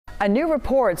A new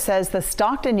report says the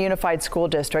Stockton Unified School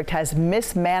District has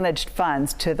mismanaged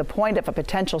funds to the point of a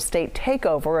potential state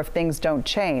takeover if things don't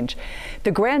change. The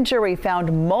grand jury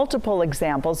found multiple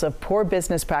examples of poor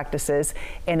business practices,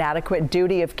 inadequate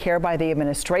duty of care by the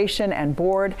administration and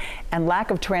board, and lack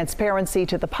of transparency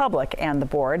to the public and the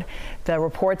board. The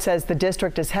report says the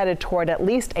district is headed toward at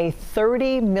least a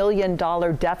 $30 million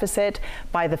deficit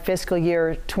by the fiscal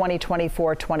year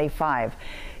 2024-25.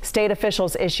 State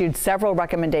officials issued several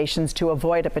recommendations to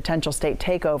avoid a potential state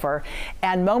takeover.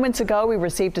 And moments ago, we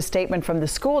received a statement from the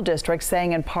school district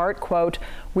saying in part, quote,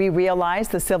 "We realize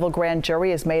the civil grand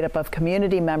jury is made up of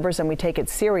community members and we take it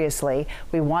seriously.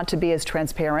 We want to be as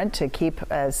transparent,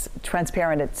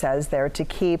 it says there, to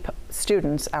keep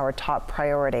students our top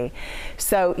priority."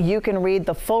 So you can read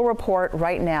the full report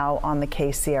right now on the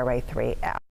KCRA 3 app.